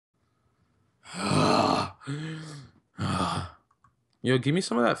Yo, give me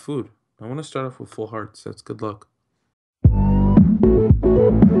some of that food. I want to start off with full hearts. That's good luck.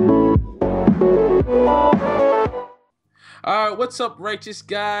 Alright, what's up, righteous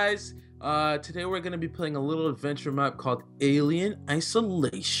guys? Today we're gonna be playing a little adventure map called Alien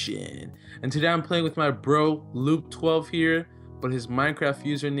Isolation. And today I'm playing with my bro Luke12 here, but his Minecraft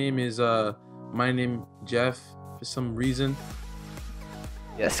username is my name Jeff for some reason.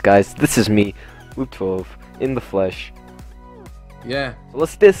 Yes, guys, this is me, Loop 12, in the flesh. Yeah. So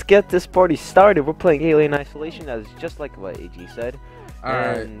let's just get this party started. We're playing Alien Isolation, as just like what AG said.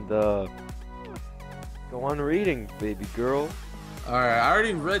 Alright. And go on reading, baby girl. Alright, I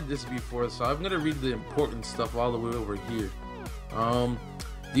already read this before, so I'm gonna read the important stuff all the way over here.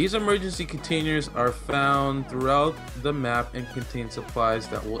 These emergency containers are found throughout the map and contain supplies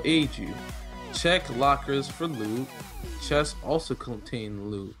that will aid you. Check lockers for loot. Chests also contain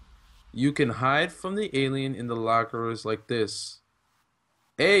loot. You can hide from the alien in the lockers like this.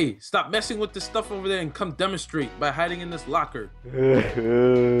 Hey, stop messing with the stuff over there and come demonstrate by hiding in this locker.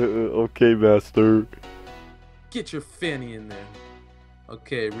 Okay, master. Get your fanny in there.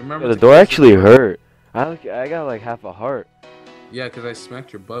 Okay, remember Yeah, the to door close actually hurt. I got like half a heart. Yeah, because I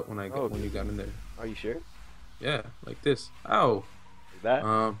smacked your butt when when you got in there. Are you sure? Yeah, like this. Ow. Like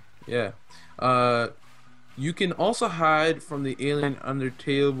that? Yeah. You can also hide from the alien under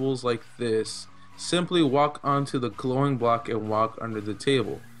tables like this. Simply walk onto the glowing block and walk under the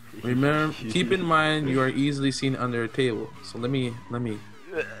table. Remember, keep in mind you are easily seen under a table. So let me.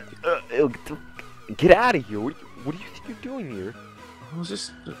 Get out of here! What do you think you're doing here? I was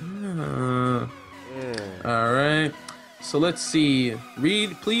just. Yeah. All right. So let's see.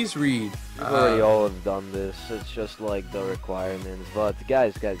 Read, please read. We've already all have done this. It's just like the requirements. But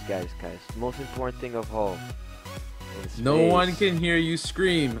guys, most important thing of all. No one can hear you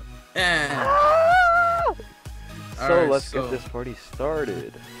scream. So Alright, let's get this party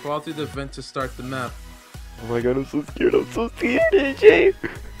started. Crawl through the vent to start the map. Oh my god, I'm so scared. AJ.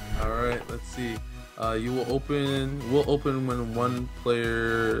 Alright, let's see. We'll open when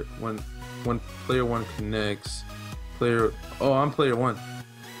player one connects. I'm player one.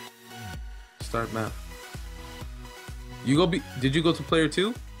 Start map. Did you go to player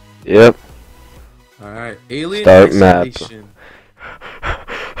two? Yep. Alright. Alien Start map. Isolation.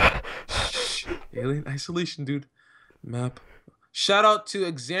 Alien Isolation, dude. Map. Shout out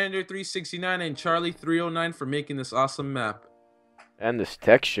to Xander369 and Charlie309 for making this awesome map. And this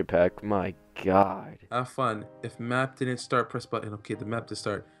texture pack, my god. Have fun. If map didn't start, press button. Okay, the map to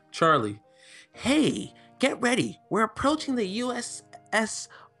start. Charlie. Hey, get ready. We're approaching the USS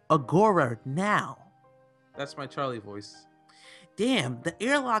Agora now. That's my Charlie voice. Damn, the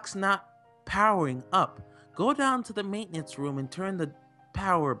airlock's not powering up. Go down to the maintenance room and turn the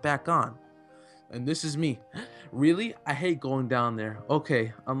power back on. And this is me. Really? I hate going down there.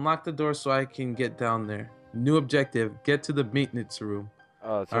 Okay, unlock the door so I can get down there. New objective, get to the maintenance room.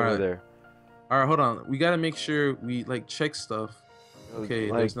 Oh, it's over there. Alright, hold on. We gotta make sure we check stuff. Okay,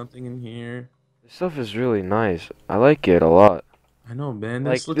 there's nothing in here. This stuff is really nice. I like it a lot. I know, man.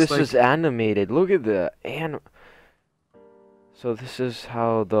 This is animated. Look at the So this is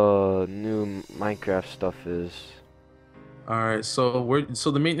how the new Minecraft stuff is. Alright, so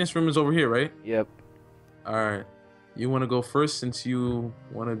the maintenance room is over here, right? Yep. Alright. You wanna go first since you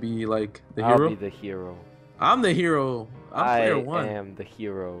wanna be like the hero? I'll be the hero. I'm the hero. I'm player one. I am the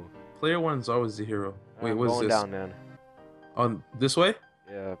hero. Player one's always the hero. Wait, what's going this? Down, man. On this way?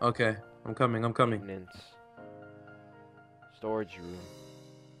 Yeah. Okay, I'm coming. Maintenance. Storage room.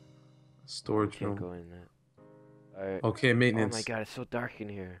 Storage Can't room. go in there. Alright. Okay, maintenance. Oh my god, it's so dark in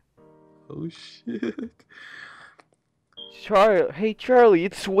here. Oh shit. Hey Charlie,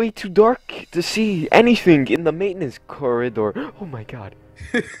 it's way too dark to see anything in the maintenance corridor. Oh my god.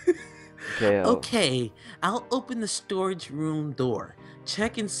 Okay, I'll open the storage room door.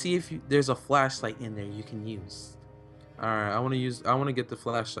 Check and see if there's a flashlight in there you can use. Alright, I wanna get the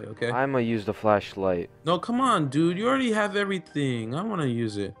flashlight, okay? I'ma use the flashlight. No, come on, dude. You already have everything. I wanna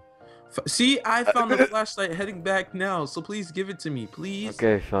use it. See, I found the flashlight heading back now, so please give it to me, please.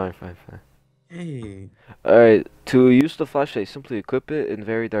 Okay, fine. Hey. Alright, to use the flashlight, simply equip it in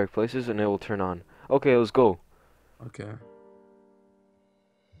very dark places and it will turn on. Okay, let's go. Okay.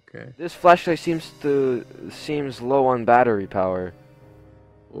 This flashlight seems low on battery power.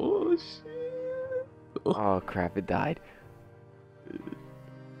 Oh shit. Oh crap, it died.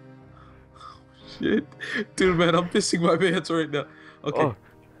 Shit. Dude, man, I'm pissing my pants right now. Okay. Oh,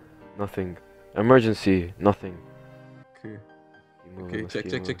 nothing. Emergency. Nothing. Okay. Okay,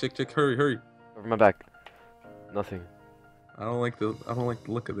 check. Hurry. Over my back. Nothing. I don't like the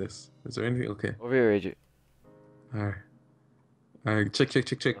look of this. Is there anything? Okay. Over here, AJ. Alright. All right, check.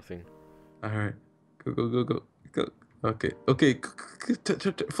 Nothing. All right, go. Okay.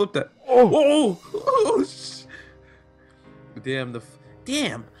 Flip that. Oh! Whoa! Oh, damn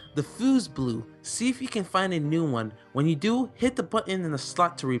Damn, the fuse blew. See if you can find a new one. When you do, hit the button in the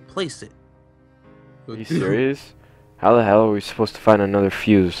slot to replace it. Are you serious? How the hell are we supposed to find another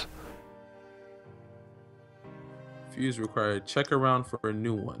fuse? Fuse required. Check around for a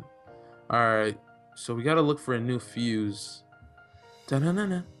new one. All right, so we gotta look for a new fuse.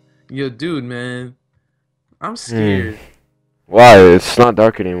 Da-na-na-na. Yo, dude, man, I'm scared. Why? It's not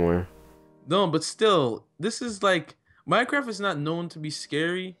dark anymore. No, but still, this is like Minecraft is not known to be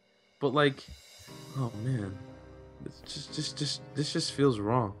scary, but like, oh man, this just feels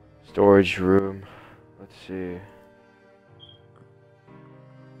wrong. Storage room. Let's see.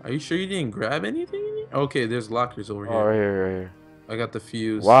 Are you sure you didn't grab anything? Okay, there's lockers over Oh, here. right here. I got the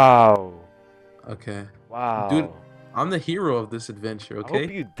fuse. Wow. Okay. Wow. Dude, I'm the hero of this adventure, I okay?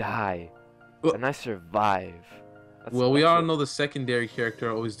 hope you die. Well- And I survive. Well, we that's all what- know the secondary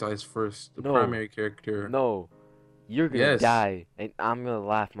character always dies first. The No. primary character. No. You're gonna Yes. die, and I'm gonna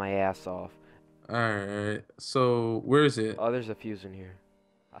laugh my ass off. Alright. So, where is it? Oh, there's a fuse in here.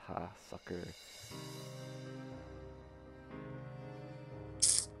 Haha, sucker.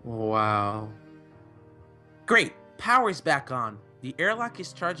 Wow. Great, power's back on. The airlock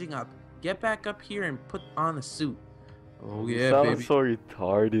is charging up. Get back up here and put on a suit. Oh, You yeah, sound baby. so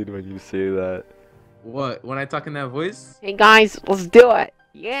retarded when you say that. What? When I talk in that voice? Hey guys, let's do it.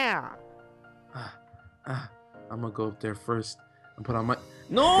 Yeah. I'm gonna go up there first and put on my.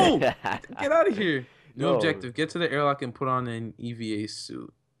 No! Get out of here! New No. objective: get to the airlock and put on an EVA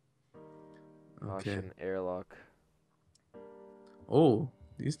suit. Gosh, Okay. an airlock. Oh,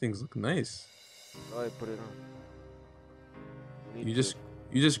 these things look nice. Oh, I put it on. You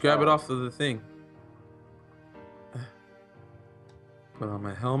just grab it off of the thing. Put on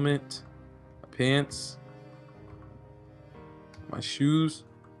my helmet, my pants, my shoes,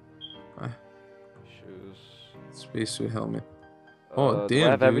 my Shoes. spacesuit helmet. Oh, Do I damn,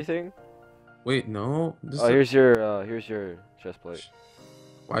 have dude. everything? Wait, no. This Oh, is- here's your chest plate.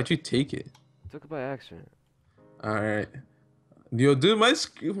 Why'd you take it? I took it by accident. All right. Yo, dude,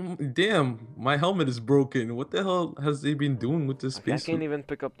 damn, my helmet is broken. What the hell has they been doing with this I space? can't even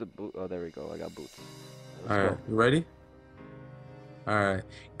pick up the boot. Oh, there we go. I got boots. Let's All right, go. you ready? All right.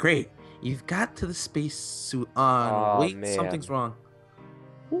 Great, you've got to the space suit on. Aw, Wait, man. something's wrong.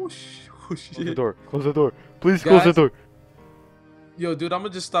 Oh, Close the shit. door. Close the door. Please close the Guys. door. Yo, dude, I'm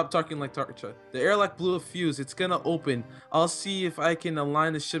gonna just stop talking like Tarcha. The airlock blew a fuse. It's gonna open. I'll see if I can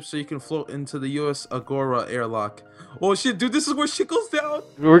align the ship so you can float into the US Agora airlock. Oh shit, dude, this is where shit goes down.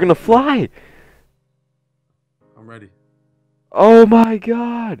 We're gonna fly. I'm ready. Oh my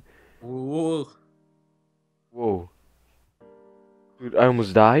god. Whoa. Whoa. Dude, I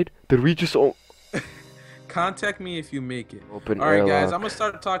almost died. Did we just Contact me if you make it. open All right, guys, airlock? I'm gonna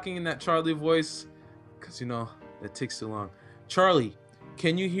start talking in that Charlie voice, cause you know that takes too long. Charlie,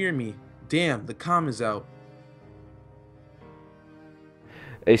 can you hear me? Damn, the comm is out.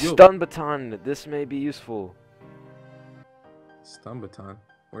 A Yo. stun baton. This may be useful. Stun baton.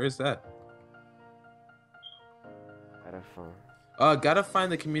 Where is that? Gotta find. Gotta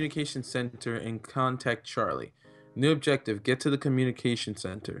find the communication center and contact Charlie. New objective: get to the communication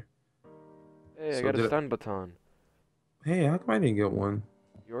center. Hey, I So got a did I- stun baton. Hey, how come I didn't get one?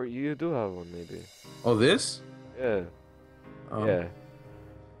 You do have one, maybe. Oh, this? Yeah. Oh. Yeah.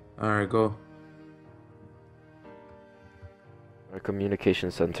 All right, go. Our communication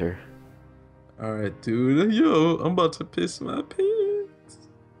center. All right, dude. Yo, I'm about to piss my pants.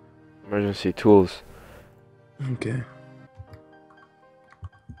 Emergency tools. Okay.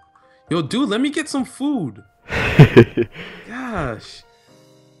 Yo, dude, let me get some food. Gosh.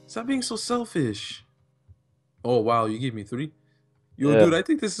 Stop being so selfish. Oh, wow, you gave me 3? Yo, Yeah. dude, I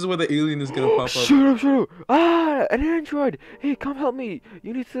think this is where the alien is gonna pop up. Shut up, shut up! Ah, an android! Hey, come help me!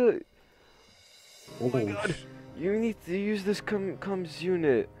 You need to. Oh my god! You need to use this comms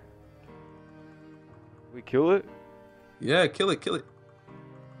unit. We kill it? Yeah, kill it.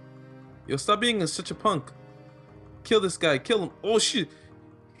 Yo, stop being such a punk. Kill this guy, kill him. Oh, shit.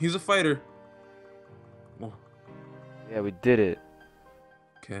 He's a fighter. Oh, Yeah, we did it.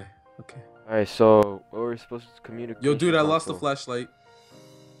 okay. Alright, so what we're supposed to communicate? Yo, dude, I lost the flashlight.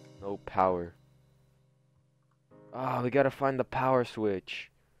 No power. Ah, we gotta find the power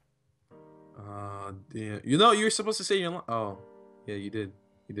switch. Damn. You know, you were supposed to say your Oh, yeah, you did.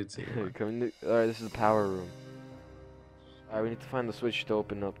 You did say your line. Alright, this is the power room. Alright, we need to find the switch to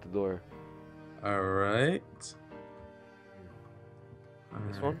open up the door. Alright.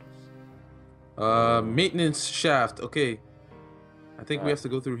 This one? Maintenance shaft. Okay. I think we have to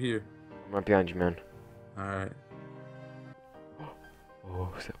go through here. I'm right behind you, man. All right.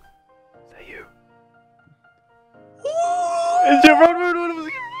 Oh, is that you? It's your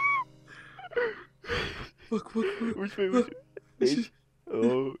run. Look. Which way?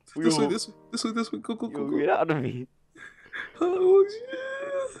 Oh, This way. Go. Get out of me. Oh,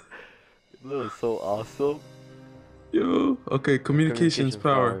 yeah. That was so awesome. Yo. Okay, communications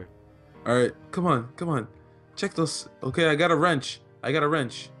power. All right, come on. Check those. Okay, I got a wrench. You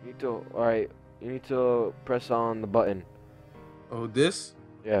need to press on the button. Oh, this?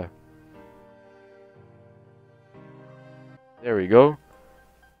 Yeah. There we go.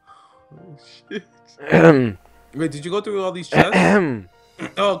 Oh, shit. Wait, did you go through all these chests?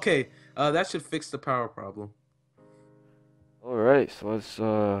 Oh, okay. That should fix the power problem. Alright, so let's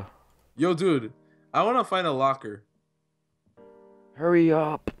Yo, dude, I want to find a locker. hurry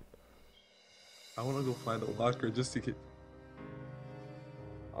up. I want to go find a locker just to get...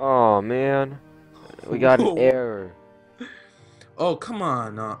 Oh man. We got an error. Oh, come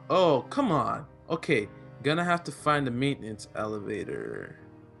on. Okay, gonna have to find the maintenance elevator.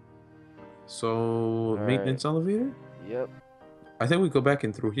 So, maintenance elevator? Yep. I think we go back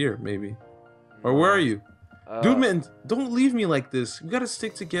in through here, maybe. Or where are you? Dude, man, don't leave me like this. We gotta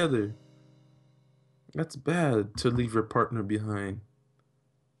stick together. That's bad to leave your partner behind.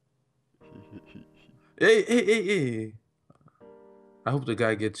 Hey. I hope the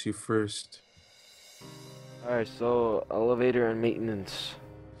guy gets you first. Alright, so elevator and maintenance.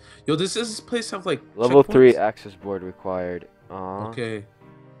 Yo, does this place have like Level 3 checkpoints? access board required. Okay.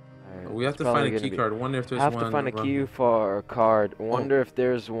 Alright, We have it's to probably find a gonna key card. Wonder if there's one. have to find a around key here. for a card. Wonder if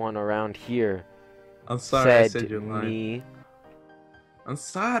there's one around here. I'm sorry I Said said your line. me. I'm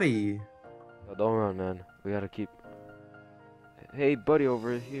sorry. Oh, don't run, man. We gotta keep. Hey, buddy,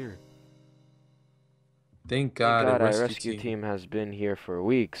 over here. Thank God, Thank God, a our rescue rescue team has been here for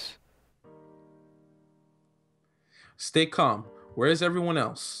weeks. Stay calm. Where is everyone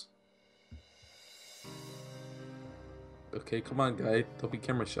else? Okay, come on, guy. Don't be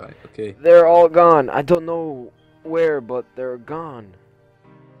camera shy. Okay. They're all gone. I don't know where, but they're gone.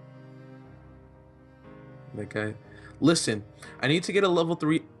 That guy. Listen, I need to get a level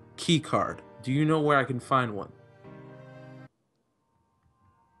 3 key card. Do you know where I can find one?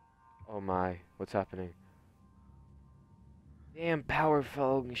 Oh my, what's happening? Damn power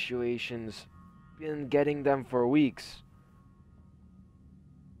fluctuations. Been getting them for weeks.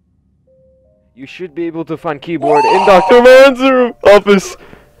 You should be able to find keyboard in Dr. Man's room office.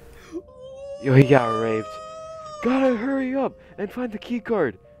 Yo, he got raped. Gotta hurry up and find the key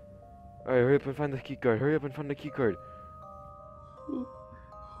card. Alright, hurry up and find the key card.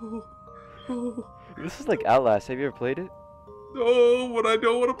 This is like Outlast. Have you ever played it? No, but I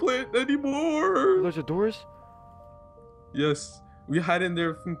don't want to play it anymore. There's the doors? Yes, we hide in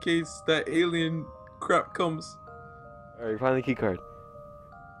there in case that alien crap comes. Alright, find the key card.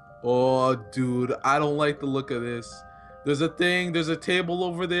 Oh, dude, I don't like the look of this. There's a table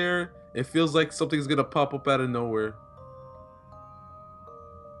over there. It feels like something's gonna pop up out of nowhere.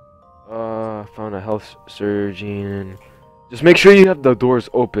 Found a health surgeon. Just make sure you have the doors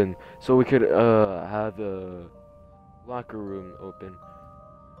open so we could have the locker room open.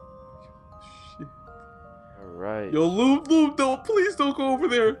 Shit. Alright. Yo, Lube, please don't go over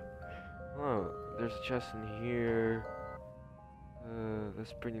there. Oh, there's a chest in here.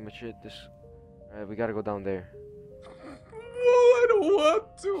 That's pretty much it. Alright, we gotta go down there. I don't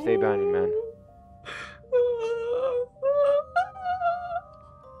want to. Stay behind me, man.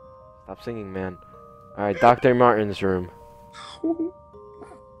 Stop singing, man. Alright, Dr. Martin's room.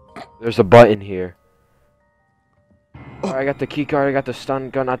 There's a button here. Alright, I got the key card, I got the stun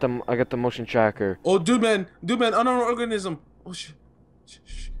gun, I got the motion tracker. Oh, dude, man, unknown organism. Oh, shit.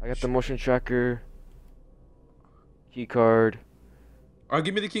 I got the motion tracker. Key card. Alright,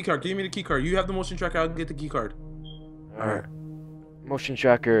 give me the key card. You have the motion tracker, I'll get the key card. Alright. Motion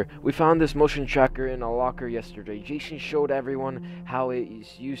tracker. We found this motion tracker in a locker yesterday. Jason showed everyone how it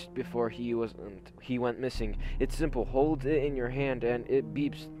is used before he went missing. It's simple. Hold it in your hand and it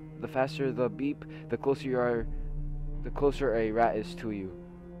beeps. The faster the beep, the closer you are, the closer a rat is to you.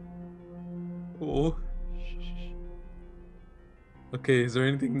 Oh. Okay, is there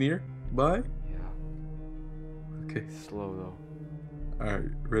anything near? Bye? Yeah. Okay. Slow though.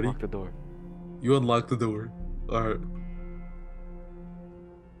 Alright, ready? Lock the door. You unlock the door. Alright.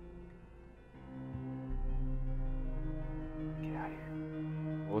 Get out of here.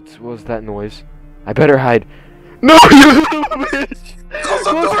 What was that noise? I better hide. No, you bitch! Close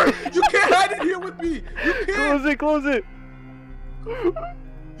the door! You can't hide in here with me! You can't! Close it!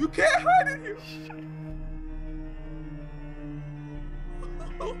 You can't hide in here!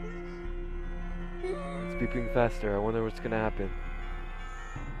 beeping faster. I wonder what's gonna happen.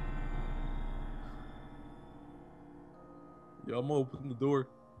 Yo, I'm gonna open the door.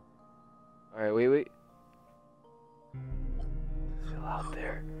 Alright, wait. Still out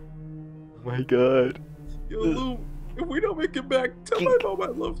there. Oh my god. Yo, Lou, if we don't make it back, tell my mom I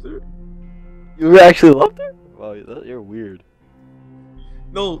loved her. You actually loved her? Wow, you're weird.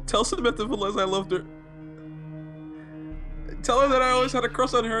 No, tell Samantha Velez I loved her. Tell her that I always had a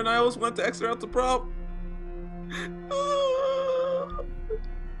crush on her and I always wanted to ask her out to prom.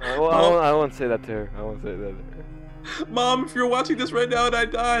 I won't say that to her. I won't say that to her. Mom, if you're watching this right now and I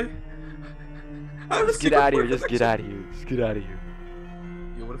die, just get out of here. Just get out of here. Just get out of here.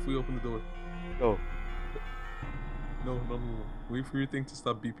 Yo, what if we open the door? Go. No. Wait for your thing to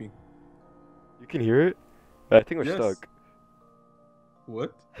stop beeping. You can hear it? I think we're stuck.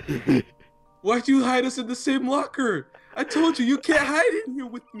 What? Why'd you hide us in the same locker? I told you, you can't hide in here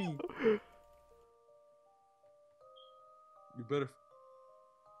with me. You better.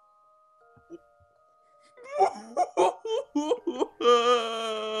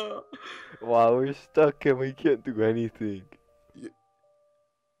 Wow, we're stuck and we can't do anything.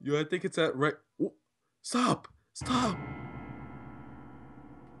 Yo, I think it's at right. Oh, stop!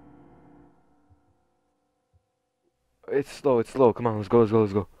 It's slow. Come on, let's go.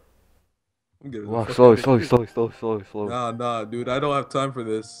 I'm getting wow, slowly. Nah, dude, I don't have time for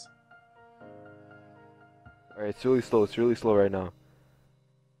this. Alright, it's really slow right now.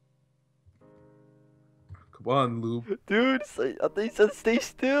 Come on, Lube. Dude, I think it said stay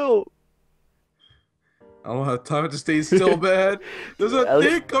still. I don't have time to stay still, man. There's a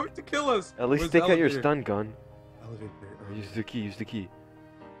thing coming to kill us. At least take out your stun gun. Elevator. Use the key. Okay,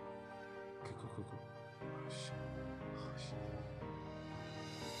 go. Oh, shit.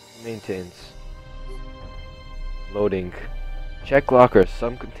 Maintenance. Loading. Check lockers.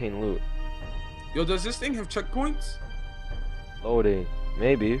 Some contain loot. Yo, does this thing have checkpoints? Loading.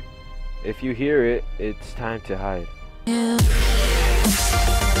 Maybe. If you hear it, it's time to hide.